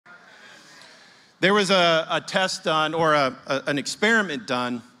There was a test done, or an experiment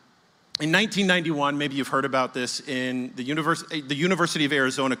done in 1991. Maybe you've heard about this. In the University of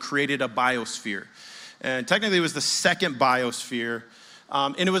Arizona created a biosphere. And technically it was the second biosphere.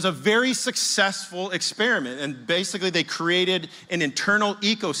 And it was a very successful experiment. And basically they created an internal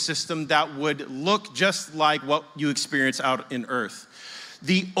ecosystem that would look just like what you experience out in Earth.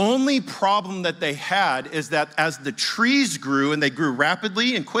 The only problem that they had is that as the trees grew, and they grew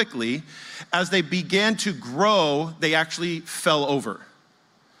rapidly and quickly, as they began to grow, they actually fell over.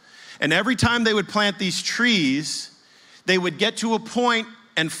 And every time they would plant these trees, they would get to a point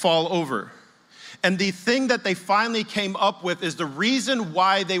and fall over. And the thing that they finally came up with is the reason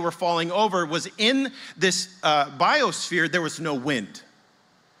why they were falling over was in this biosphere, there was no wind.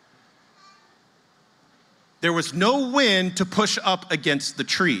 There was no wind to push up against the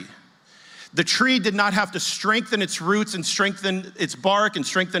tree. The tree did not have to strengthen its roots and strengthen its bark and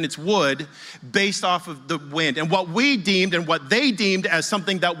strengthen its wood based off of the wind. And what we deemed and what they deemed as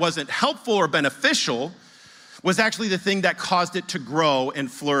something that wasn't helpful or beneficial was actually the thing that caused it to grow and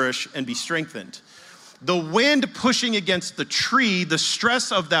flourish and be strengthened. The wind pushing against the tree, the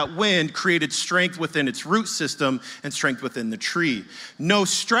stress of that wind created strength within its root system and strength within the tree. No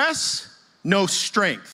stress, no strength.